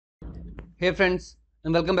Hey friends,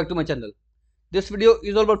 and welcome back to my channel. This video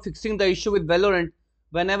is all about fixing the issue with Valorant.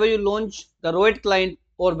 Whenever you launch the Riot Client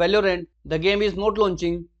or Valorant, the game is not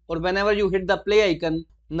launching, or whenever you hit the play icon,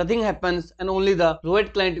 nothing happens and only the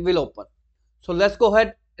Riot Client will open. So let's go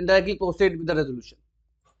ahead and directly proceed with the resolution.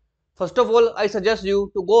 First of all, I suggest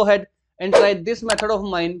you to go ahead and try this method of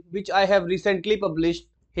mine which I have recently published.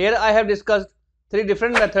 Here I have discussed 3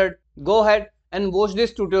 different methods. Go ahead and watch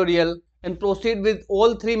this tutorial and proceed with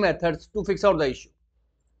all 3 methods to fix out the issue.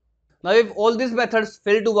 Now if all these methods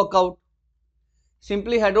fail to work out,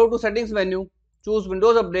 simply head over to settings menu, choose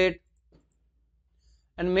Windows Update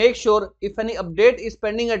and make sure if any update is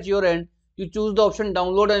pending at your end, you choose the option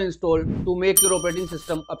download and install to make your operating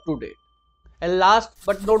system up to date. And last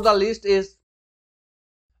but not the least is,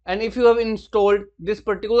 and if you have installed this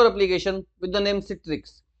particular application with the name Citric,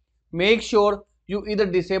 make sure you either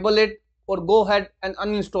disable it or go ahead and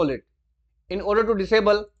uninstall it. In order to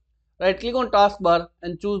disable, right click on taskbar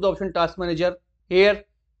and choose the option task manager. Here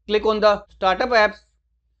click on the startup apps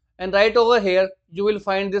and right over here you will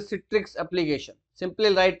find this Citric application.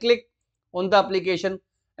 Simply right click on the application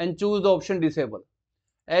and choose the option disable.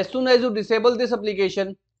 As soon as you disable this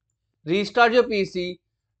application, restart your PC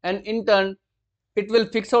and in turn it will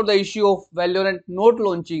fix out the issue of Valorant not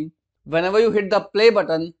launching whenever you hit the play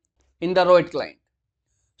button in the Riot Client.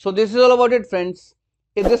 So this is all about it friends.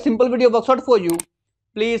 If this simple video works out for you,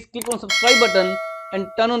 please click on subscribe button and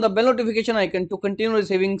turn on the bell notification icon to continue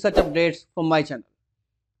receiving such updates from my channel.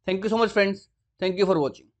 Thank you so much friends. Thank you for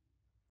watching.